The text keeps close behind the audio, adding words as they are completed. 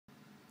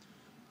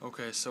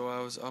Okay, so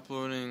I was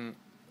uploading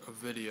a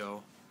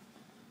video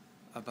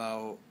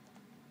about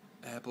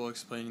Apple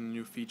explaining the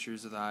new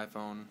features of the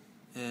iPhone,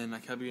 and I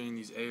kept getting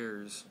these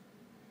errors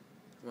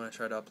when I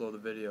tried to upload the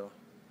video.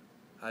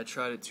 I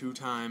tried it 2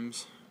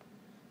 times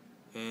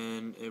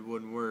and it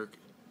wouldn't work.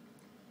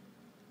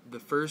 The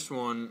first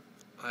one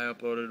I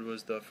uploaded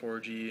was the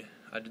 4G.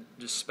 I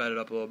just sped it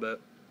up a little bit.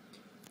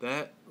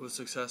 That was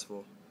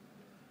successful.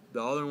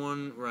 The other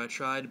one where I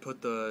tried to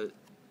put the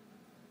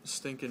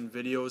stinking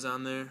videos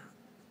on there,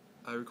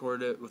 I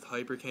recorded it with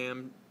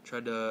Hypercam,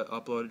 tried to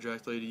upload it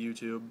directly to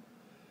YouTube.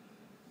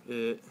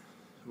 It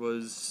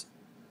was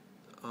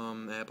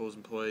Apple's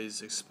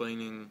employees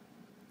explaining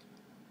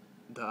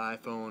the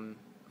iPhone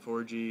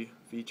 4G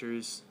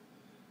features.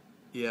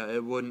 Yeah,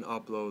 it wouldn't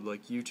upload,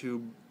 like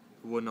YouTube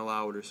wouldn't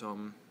allow it or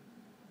something.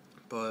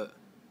 But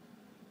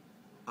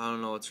I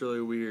don't know, it's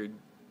really weird,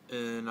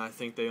 and I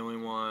think they only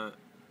want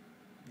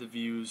the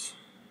views,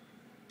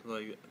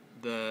 like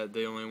that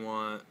they only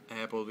want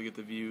Apple to get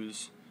the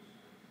views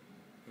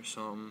or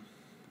something.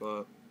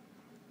 But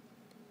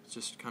it's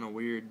just kind of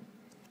weird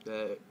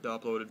that the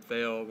upload would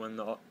fail when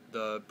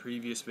the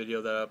previous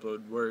video that I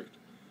uploaded worked.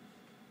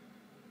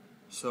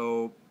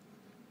 So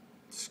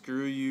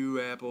screw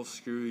you Apple,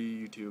 screw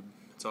you YouTube.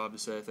 That's all I have to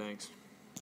say. Thanks.